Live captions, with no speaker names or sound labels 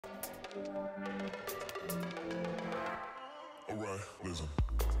All right, listen.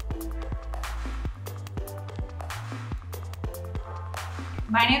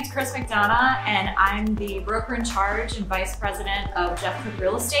 My name's Chris McDonough, and I'm the broker in charge and vice president of Jeff Cook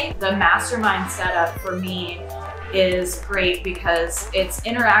Real Estate. The mastermind setup for me is great because it's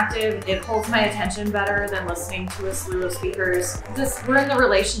interactive. It holds my attention better than listening to a slew of speakers. We're in the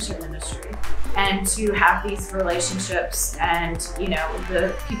relationship industry, and to have these relationships and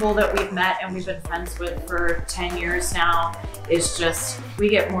the people that we've met and we've been friends with for 10 years now is just, we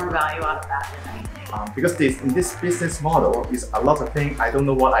get more value out of that than anything. Because in this business model is a lot of things I don't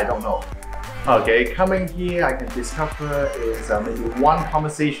know what I don't know. Okay, coming here I can discover is maybe one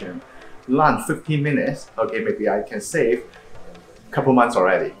conversation, learn 15 minutes. Okay, maybe I can save a couple months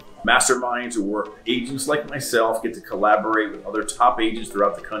already. Masterminds where agents like myself get to collaborate with other top agents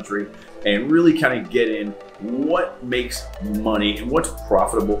throughout the country and really kind of get in what makes money and what's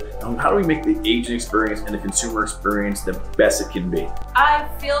profitable and how do we make the agent experience and the consumer experience the best it can be. I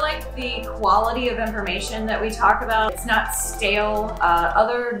feel like the quality of information that we talk about, it's not stale.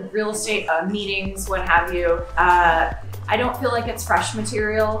 Other real estate meetings, what have you, I don't feel like it's fresh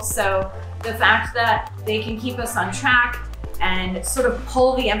material. So the fact that they can keep us on track and sort of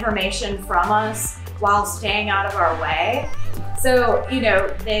pull the information from us while staying out of our way. So,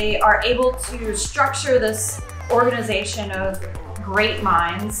 they are able to structure this organization of great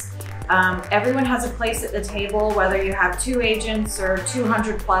minds. Everyone has a place at the table, whether you have 2 agents or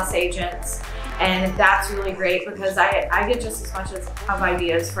 200 plus agents. And that's really great because I get just as much of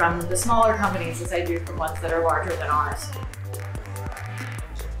ideas from the smaller companies as I do from ones that are larger than ours.